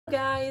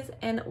Guys,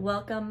 and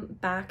welcome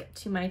back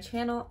to my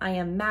channel. I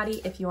am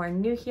Maddie if you are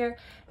new here,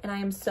 and I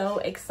am so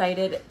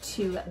excited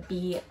to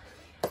be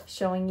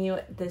showing you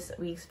this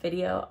week's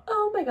video.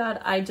 Oh my god,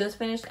 I just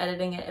finished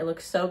editing it. It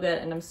looks so good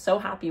and I'm so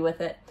happy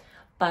with it.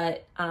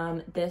 But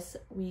this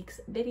week's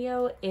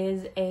video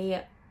is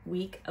a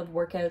week of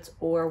workouts,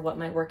 or what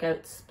my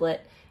workout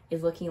split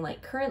is looking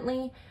like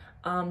currently.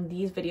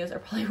 These videos are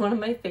probably one of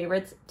my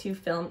favorites to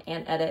film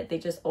and edit. They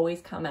just always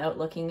come out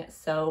looking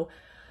so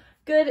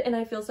good and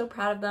I feel so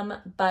proud of them.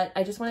 But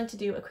I just wanted to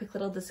do a quick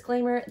little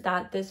disclaimer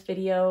that this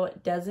video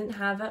doesn't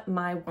have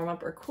my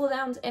warm-up or cool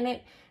downs in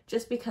it,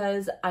 just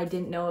because I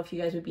didn't know if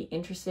you guys would be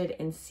interested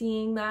in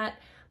seeing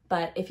that.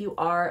 But if you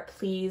are,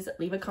 please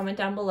leave a comment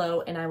down below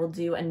and I will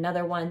do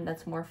another one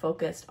that's more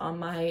focused on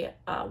my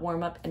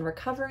warm-up and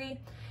recovery.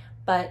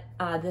 But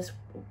this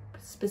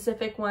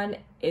specific one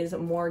is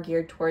more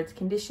geared towards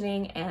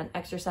conditioning and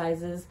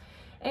exercises,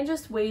 and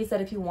just ways that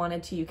if you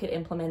wanted to, you could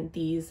implement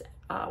these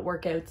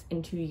workouts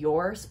into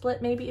your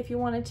split maybe if you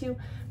wanted to.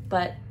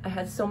 But I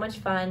had so much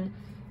fun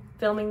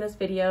filming this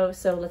video,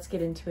 so let's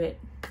get into it,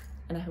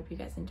 and I hope you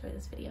guys enjoy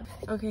this video.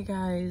 Okay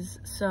guys,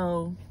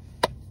 so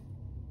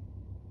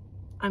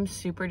I'm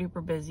super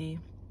duper busy.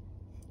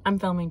 I'm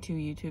filming 2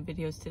 YouTube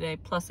videos today,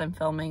 plus I'm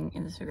filming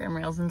Instagram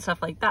Reels and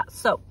stuff like that.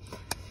 So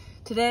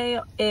today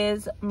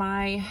is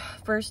my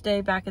first day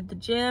back at the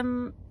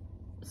gym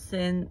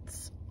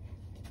since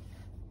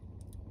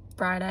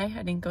Friday.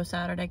 I didn't go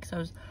Saturday because I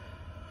was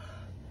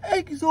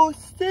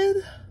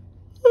exhausted.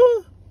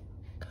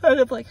 Kind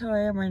of like how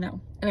I am right now.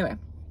 Anyway,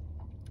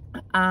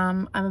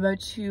 I'm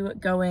about to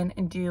go in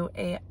and do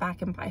a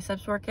back and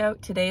biceps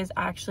workout. Today is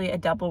actually a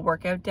double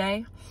workout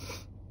day,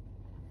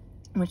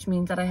 which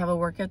means that I have a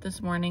workout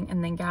this morning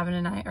and then Gavin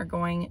and I are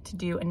going to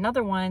do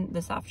another one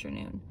this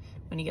afternoon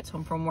when he gets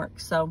home from work.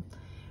 So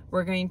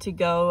we're going to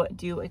go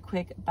do a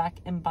quick back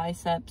and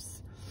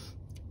biceps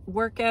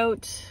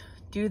workout,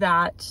 do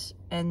that,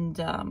 and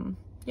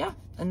yeah,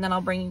 and then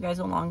I'll bring you guys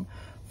along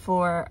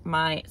for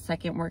my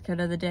second workout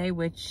of the day,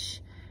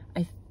 which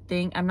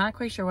I'm not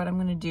quite sure what I'm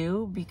gonna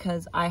do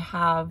because I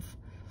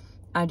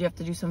do have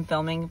to do some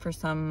filming for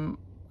some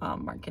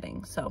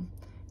marketing, so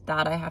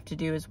that I have to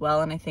do as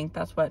well. And I think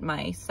that's what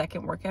my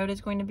second workout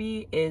is going to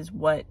be, is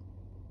what,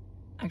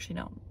 actually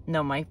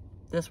no,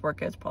 this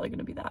workout is probably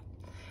gonna be that.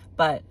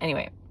 But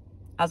anyway,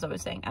 as I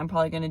was saying, I'm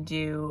probably gonna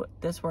do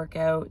this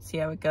workout, see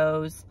how it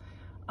goes.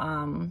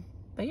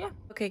 But yeah.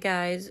 Okay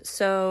guys,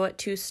 so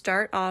to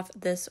start off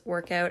this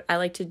workout, I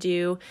like to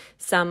do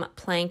some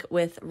plank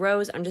with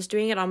rows. I'm just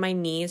doing it on my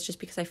knees just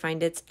because I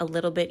find it's a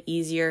little bit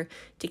easier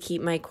to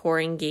keep my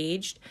core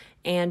engaged.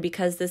 And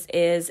because this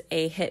is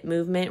a HIIT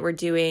movement, we're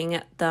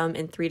doing them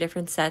in 3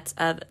 different sets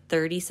of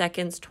 30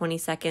 seconds, 20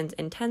 seconds,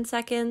 and 10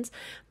 seconds.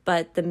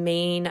 But the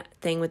main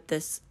thing with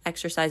this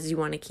exercise is you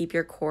want to keep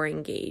your core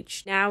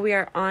engaged. Now we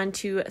are on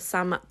to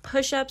some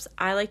push-ups.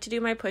 I like to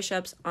do my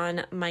push-ups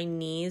on my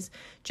knees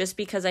just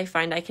because I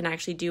find I can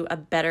actually do a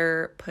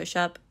better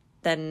push-up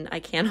than I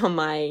can on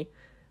my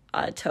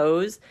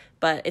toes.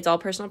 But it's all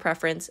personal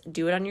preference.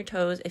 Do it on your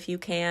toes if you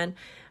can.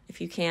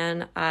 If you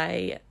can,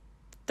 I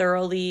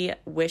thoroughly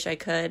wish I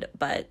could,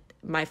 but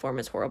my form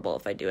is horrible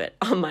if I do it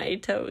on my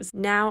toes.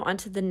 Now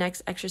onto the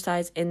next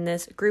exercise in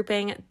this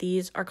grouping.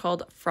 These are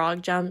called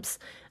frog jumps.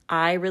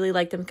 I really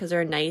like them because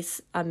they're a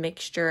nice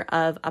mixture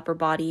of upper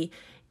body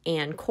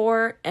and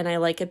core, and I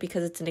like it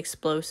because it's an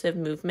explosive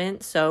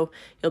movement, so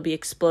you'll be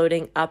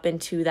exploding up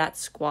into that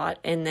squat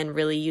and then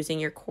really using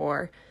your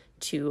core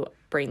to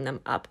bring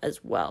them up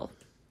as well.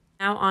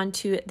 Now on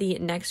to the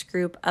next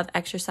group of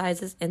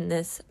exercises in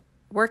this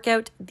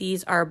workout.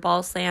 These are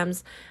ball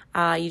slams.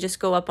 You just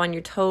go up on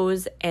your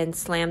toes and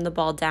slam the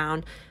ball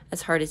down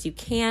as hard as you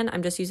can.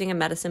 I'm just using a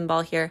medicine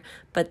ball here,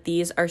 but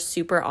these are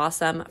super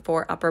awesome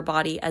for upper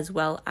body as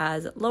well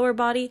as lower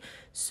body,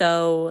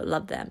 so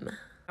love them.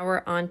 Now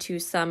we're on to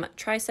some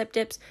tricep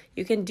dips.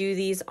 You can do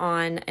these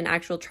on an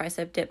actual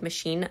tricep dip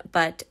machine,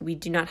 but we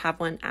do not have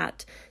one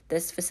at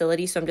this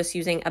facility, so I'm just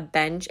using a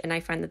bench, and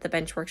I find that the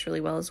bench works really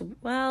well as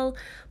well.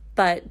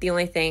 But the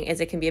only thing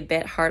is it can be a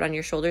bit hard on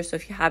your shoulders, so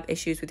if you have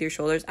issues with your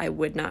shoulders, I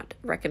would not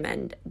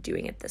recommend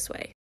doing it this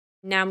way.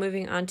 Now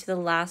moving on to the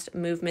last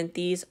movement.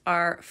 These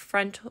are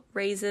front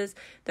raises.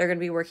 They're going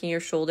to be working your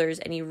shoulders,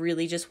 and you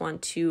really just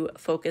want to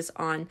focus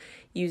on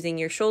using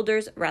your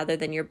shoulders rather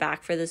than your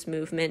back for this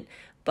movement.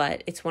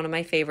 But it's one of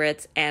my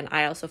favorites, and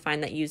I also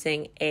find that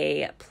using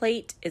a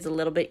plate is a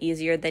little bit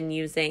easier than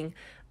using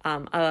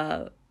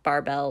a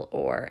barbell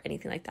or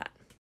anything like that.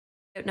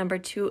 Number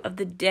 2 of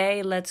the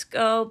day, let's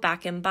go.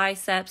 Back and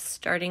biceps,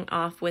 starting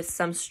off with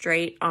some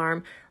straight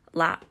arm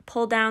lat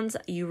pull downs.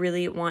 You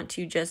really want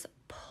to just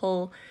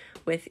pull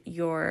with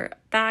your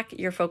back.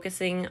 You're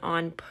focusing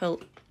on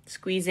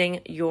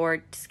squeezing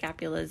your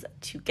scapulas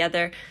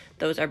together.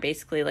 Those are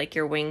basically like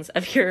your wings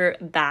of your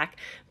back.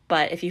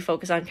 But if you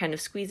focus on kind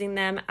of squeezing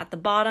them at the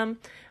bottom,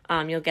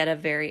 you'll get a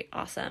very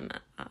awesome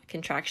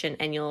contraction,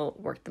 and you'll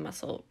work the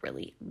muscle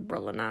really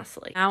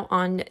nicely. Now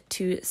on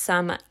to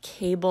some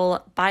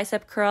cable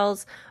bicep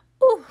curls.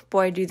 Oh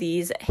boy, do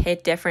these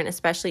hit different,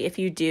 especially if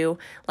you do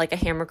like a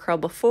hammer curl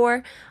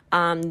before.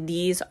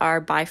 These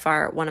are by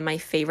far one of my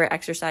favorite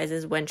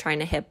exercises when trying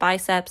to hit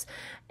biceps,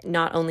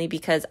 not only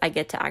because I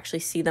get to actually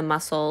see the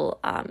muscle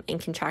in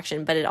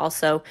contraction, but it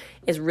also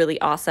is really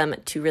awesome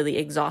to really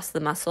exhaust the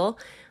muscle.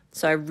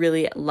 So I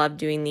really love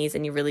doing these,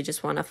 and you really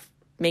just want to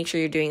make sure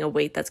you're doing a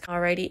weight that's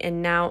alrighty.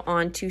 And now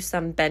on to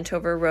some bent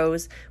over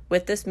rows.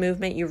 With this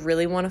movement, you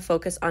really want to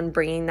focus on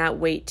bringing that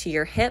weight to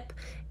your hip,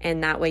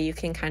 and that way you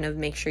can kind of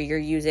make sure you're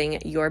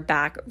using your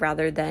back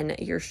rather than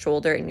your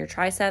shoulder and your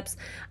triceps.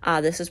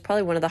 This is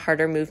probably one of the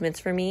harder movements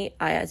for me.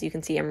 As you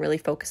can see, I'm really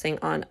focusing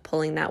on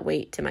pulling that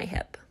weight to my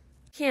hip.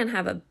 Can't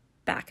have a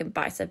back and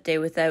bicep day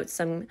without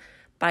some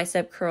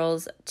bicep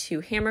curls to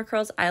hammer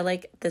curls. I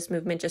like this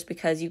movement just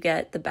because you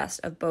get the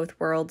best of both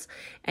worlds,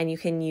 and you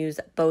can use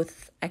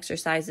both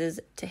exercises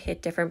to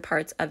hit different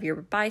parts of your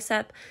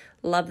bicep.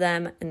 Love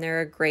them, and they're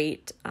a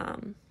great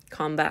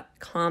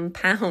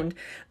compound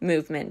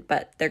movement,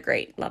 but they're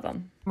great. Love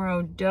them.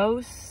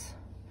 Dose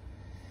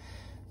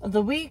of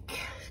the week,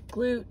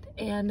 glute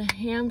and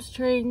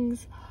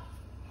hamstrings.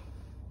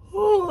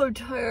 Oh, I'm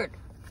tired.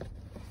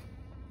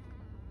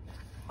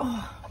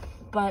 Oh,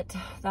 but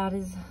that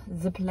is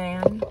the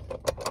plan.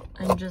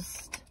 I'm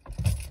just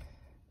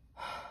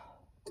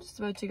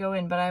about to go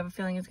in, but I have a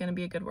feeling it's going to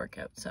be a good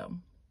workout, so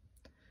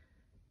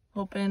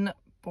hoping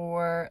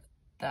for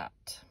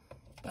that.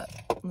 But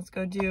let's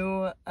go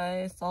do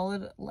a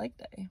solid leg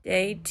day.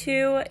 Day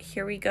 2,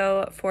 here we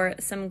go for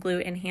some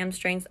glute and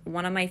hamstrings.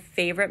 One of my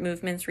favorite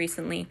movements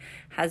recently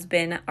has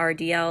been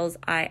RDLs.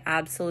 I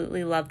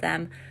absolutely love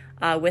them.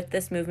 With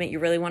this movement, you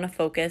really want to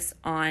focus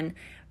on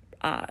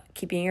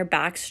keeping your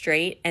back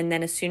straight, and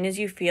then as soon as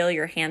you feel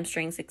your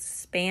hamstrings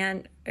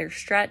expand or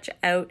stretch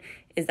out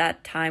is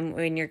that time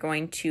when you're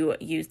going to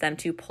use them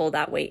to pull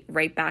that weight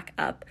right back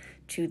up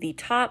to the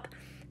top.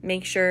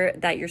 Make sure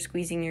that you're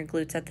squeezing your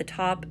glutes at the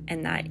top,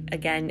 and that,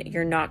 again,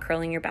 you're not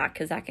curling your back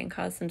because that can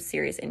cause some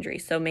serious injury.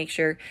 So make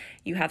sure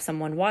you have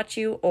someone watch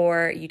you,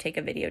 or you take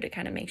a video to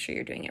kind of make sure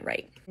you're doing it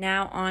right.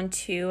 Now on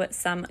to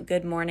some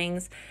good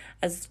mornings.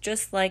 As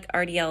just like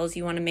RDLs,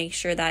 you want to make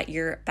sure that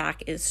your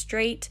back is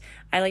straight.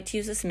 I like to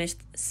use a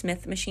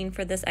Smith machine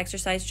for this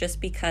exercise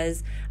just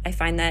because I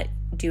find that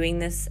doing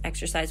this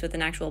exercise with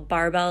an actual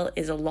barbell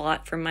is a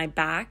lot for my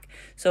back.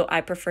 So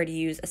I prefer to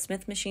use a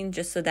Smith machine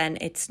just so then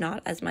it's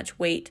not as much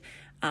weight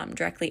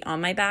directly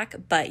on my back.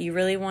 But you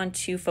really want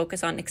to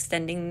focus on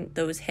extending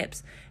those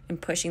hips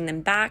and pushing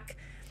them back,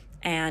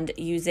 and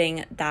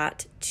using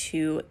that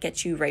to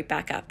get you right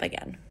back up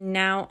again.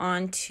 Now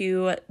on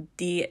to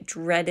the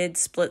dreaded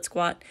split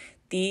squat.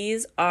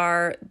 These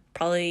are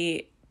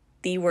probably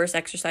the worst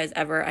exercise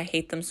ever. I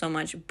hate them so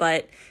much,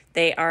 but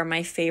they are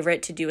my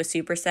favorite to do a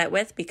superset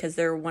with because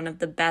they're one of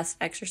the best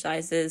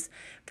exercises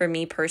for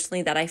me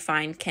personally that I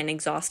find can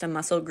exhaust a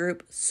muscle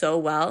group so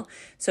well.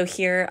 So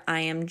here I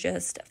am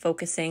just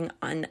focusing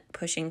on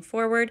pushing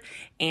forward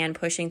and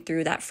pushing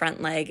through that front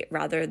leg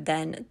rather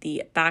than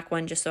the back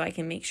one, just so I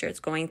can make sure it's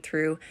going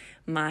through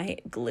my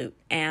glute.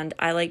 And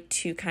I like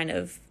to kind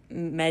of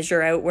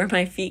measure out where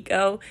my feet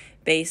go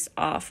based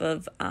off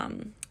of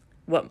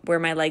where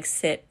my legs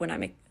sit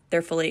when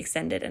they're fully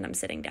extended and I'm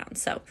sitting down.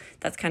 So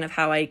that's kind of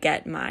how I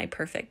get my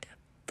perfect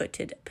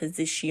footed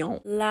position.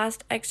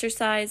 Last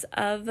exercise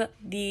of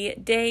the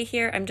day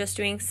here, I'm just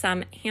doing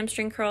some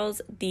hamstring curls.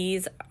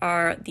 These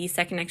are the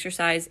second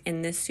exercise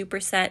in this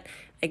superset.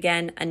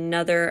 Again,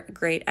 another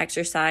great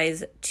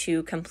exercise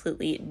to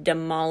completely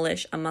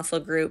demolish a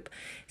muscle group.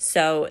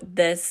 So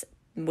this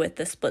with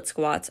the split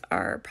squats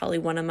are probably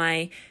one of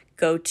my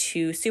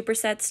go-to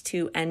supersets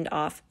to end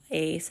off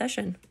a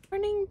session.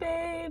 Morning,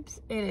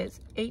 babes. It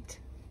is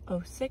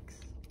 8:06.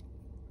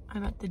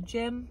 I'm at the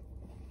gym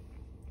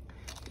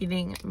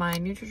eating my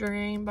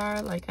Nutri-Grain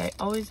bar like I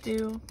always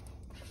do.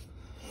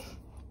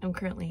 I'm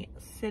currently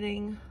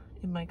sitting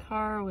in my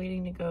car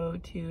waiting to go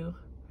to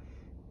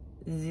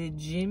the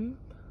gym.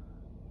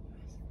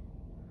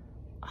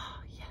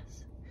 Oh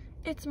yes,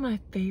 it's my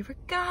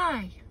favorite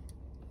guy.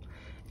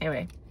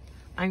 Anyway,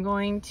 I'm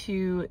going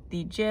to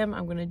the gym.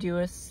 I'm gonna do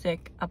a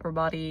sick upper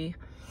body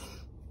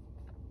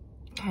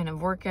kind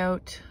of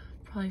workout.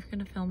 Probably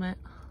gonna film it.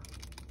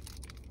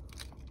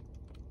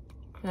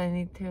 I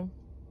need to,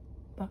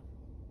 but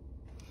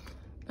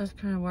that's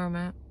kind of where I'm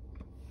at.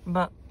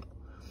 But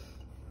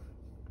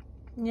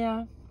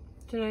yeah,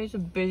 today's a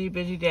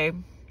busy day.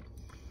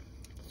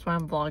 That's why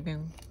I'm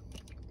vlogging.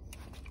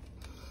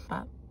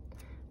 But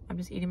I'm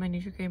just eating my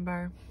Nutri-Grain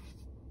bar,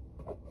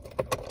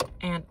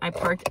 and I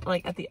parked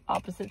like at the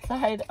opposite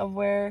side of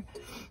where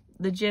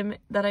the gym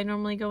that I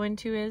normally go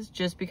into is,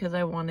 just because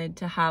I wanted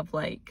to have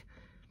like,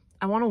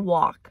 I want to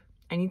walk.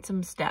 I need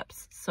some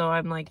steps. So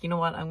I'm like, you know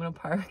what? I'm going to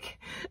park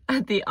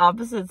at the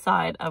opposite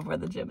side of where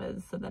the gym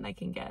is so then I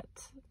can get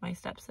my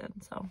steps in.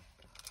 So,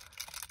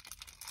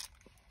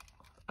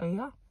 oh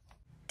yeah.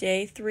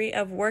 Day 3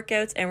 of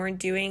workouts, and we're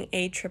doing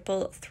a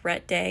triple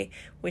threat day,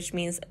 which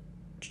means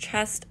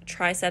chest,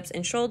 triceps,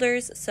 and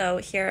shoulders. So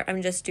here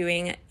I'm just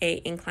doing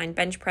a incline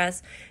bench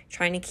press,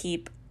 trying to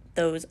keep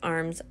those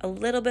arms a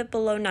little bit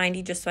below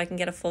 90 just so I can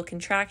get a full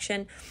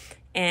contraction.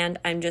 And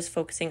I'm just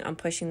focusing on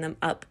pushing them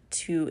up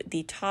to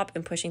the top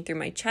and pushing through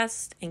my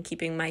chest and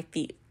keeping my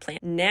feet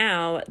planted.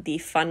 Now, the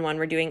fun one,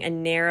 we're doing a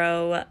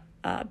narrow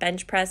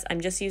bench press.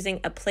 I'm just using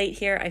a plate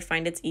here. I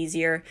find it's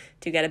easier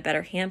to get a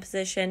better hand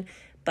position,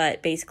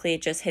 but basically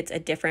it just hits a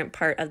different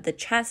part of the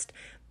chest.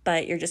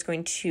 But you're just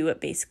going to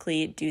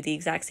basically do the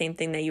exact same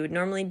thing that you would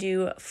normally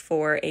do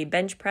for a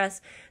bench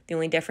press. The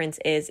only difference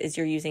is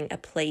you're using a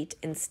plate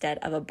instead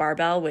of a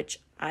barbell, which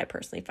I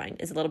personally find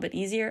is a little bit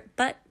easier,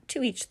 but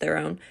to each their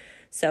own.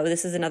 So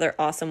this is another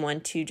awesome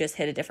one to just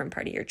hit a different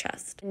part of your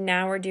chest.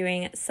 Now we're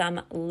doing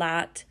some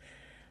lat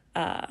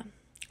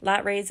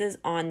raises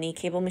on the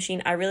cable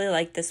machine. I really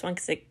like this one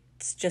because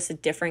it's just a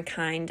different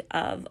kind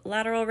of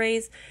lateral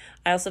raise.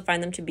 I also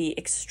find them to be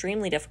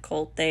extremely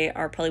difficult. They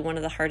are probably one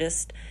of the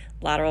hardest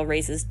lateral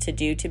raises to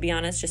do, to be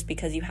honest, just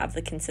because you have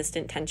the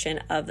consistent tension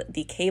of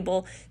the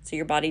cable, so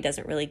your body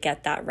doesn't really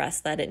get that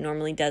rest that it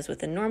normally does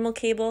with a normal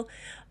cable.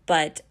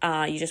 But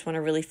you just want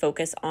to really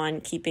focus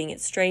on keeping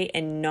it straight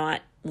and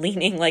not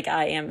leaning like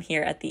I am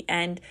here at the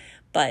end,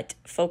 but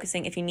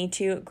focusing. If you need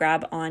to,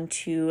 grab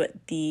onto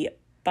the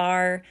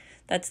bar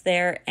that's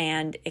there,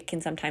 and it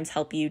can sometimes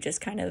help you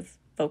just kind of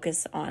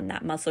focus on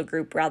that muscle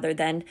group rather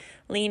than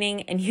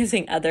leaning and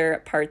using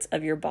other parts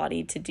of your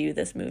body to do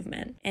this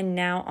movement. And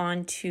now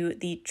on to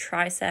the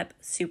tricep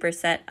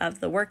superset of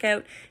the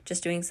workout,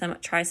 just doing some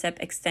tricep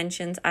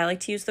extensions. I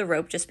like to use the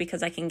rope just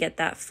because I can get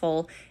that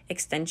full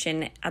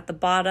extension at the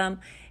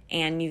bottom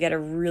and you get a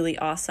really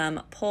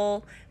awesome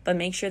pull, but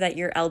make sure that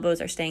your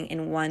elbows are staying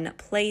in one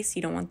place.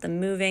 You don't want them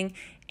moving,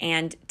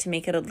 and to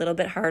make it a little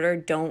bit harder,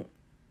 don't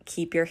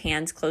keep your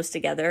hands close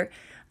together.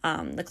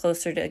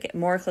 The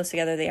more close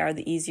together they are,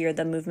 the easier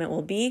the movement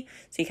will be.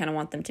 So you kind of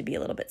want them to be a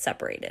little bit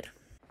separated.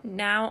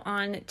 Now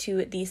on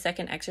to the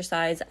second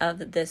exercise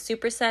of this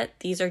superset.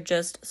 These are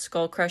just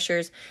skull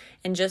crushers,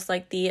 and just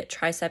like the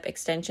tricep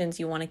extensions,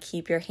 you want to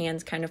keep your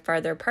hands kind of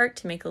farther apart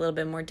to make it a little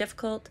bit more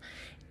difficult,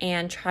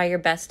 and try your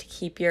best to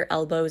keep your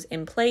elbows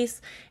in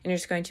place, and you're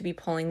just going to be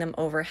pulling them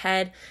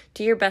overhead.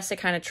 Do your best to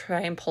kind of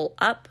try and pull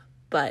up,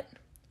 but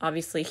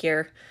obviously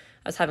here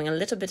I was having a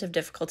little bit of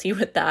difficulty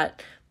with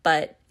that,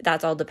 but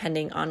that's all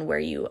depending on where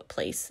you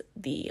place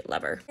the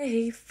lever.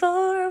 Okay,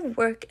 for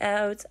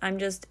workouts, I'm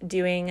just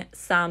doing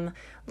some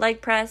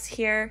leg press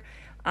here.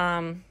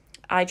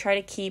 I try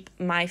to keep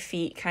my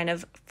feet kind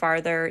of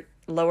farther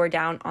lower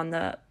down on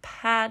the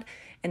pad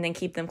and then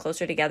keep them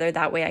closer together.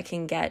 That way I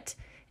can get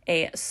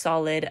a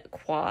solid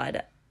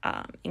quad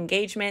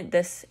engagement.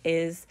 This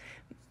is,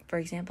 for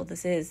example,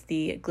 this is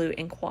the glute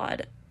and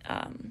quad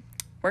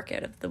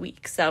workout of the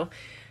week. So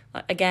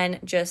again,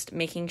 just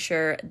making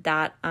sure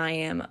that I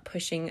am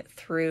pushing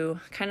through,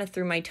 kind of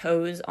through my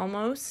toes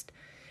almost,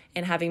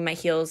 and having my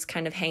heels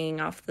kind of hanging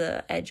off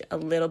the edge a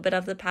little bit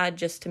of the pad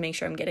just to make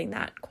sure I'm getting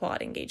that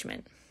quad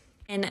engagement.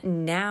 And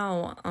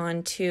now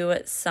on to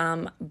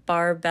some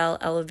barbell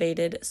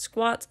elevated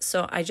squats.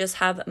 So I just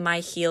have my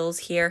heels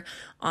here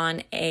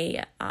on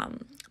a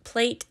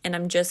plate and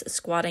I'm just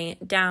squatting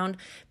down.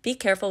 Be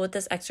careful with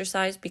this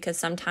exercise because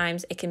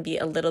sometimes it can be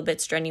a little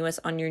bit strenuous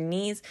on your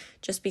knees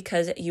just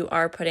because you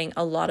are putting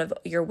a lot of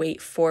your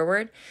weight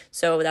forward.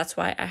 So that's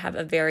why I have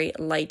a very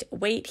light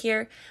weight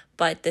here,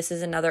 but this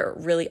is another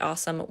really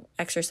awesome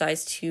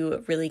exercise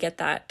to really get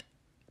that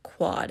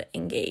quad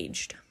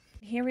engaged.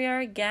 Here we are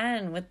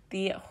again with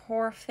the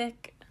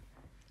horrific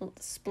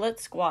split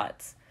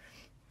squats.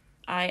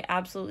 I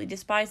absolutely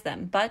despise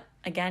them, but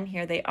again,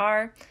 here they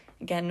are.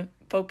 Again,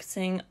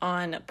 focusing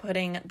on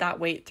putting that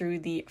weight through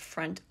the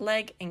front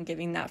leg and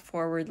giving that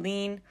forward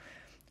lean.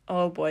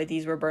 Oh boy,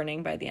 these were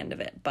burning by the end of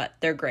it, but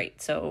they're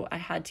great. So I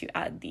had to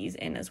add these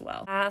in as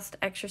well. Last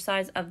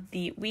exercise of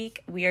the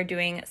week, we are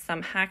doing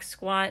some hack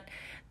squat.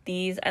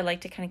 These, I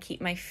like to kind of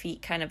keep my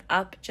feet kind of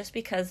up just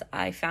because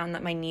I found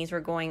that my knees were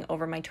going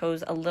over my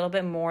toes a little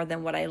bit more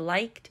than what I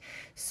liked.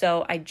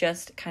 So I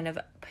just kind of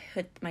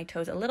put my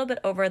toes a little bit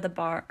over the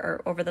bar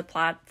or over the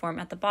platform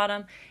at the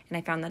bottom, and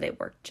I found that it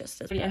worked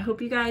just as well. I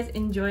hope you guys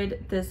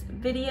enjoyed this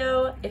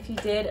video. If you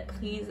did,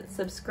 please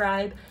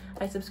subscribe.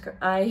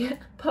 I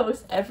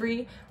post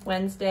every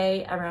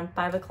Wednesday around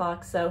 5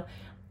 o'clock. So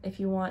if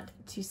you want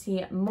to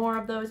see more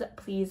of those,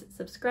 please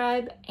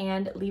subscribe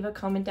and leave a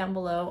comment down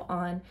below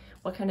on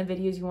what kind of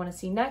videos you want to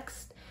see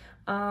next.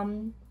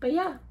 But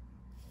yeah,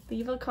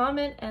 leave a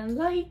comment and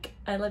like.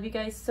 I love you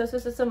guys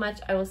so much.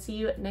 I will see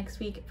you next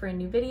week for a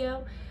new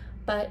video.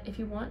 But if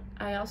you want,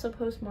 I also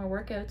post more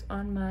workouts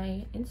on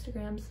my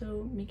Instagram,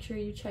 so make sure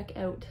you check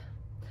out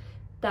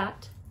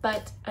that.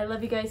 But I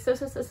love you guys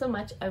so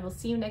much. I will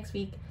see you next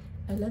week.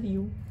 I love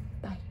you.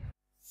 Bye.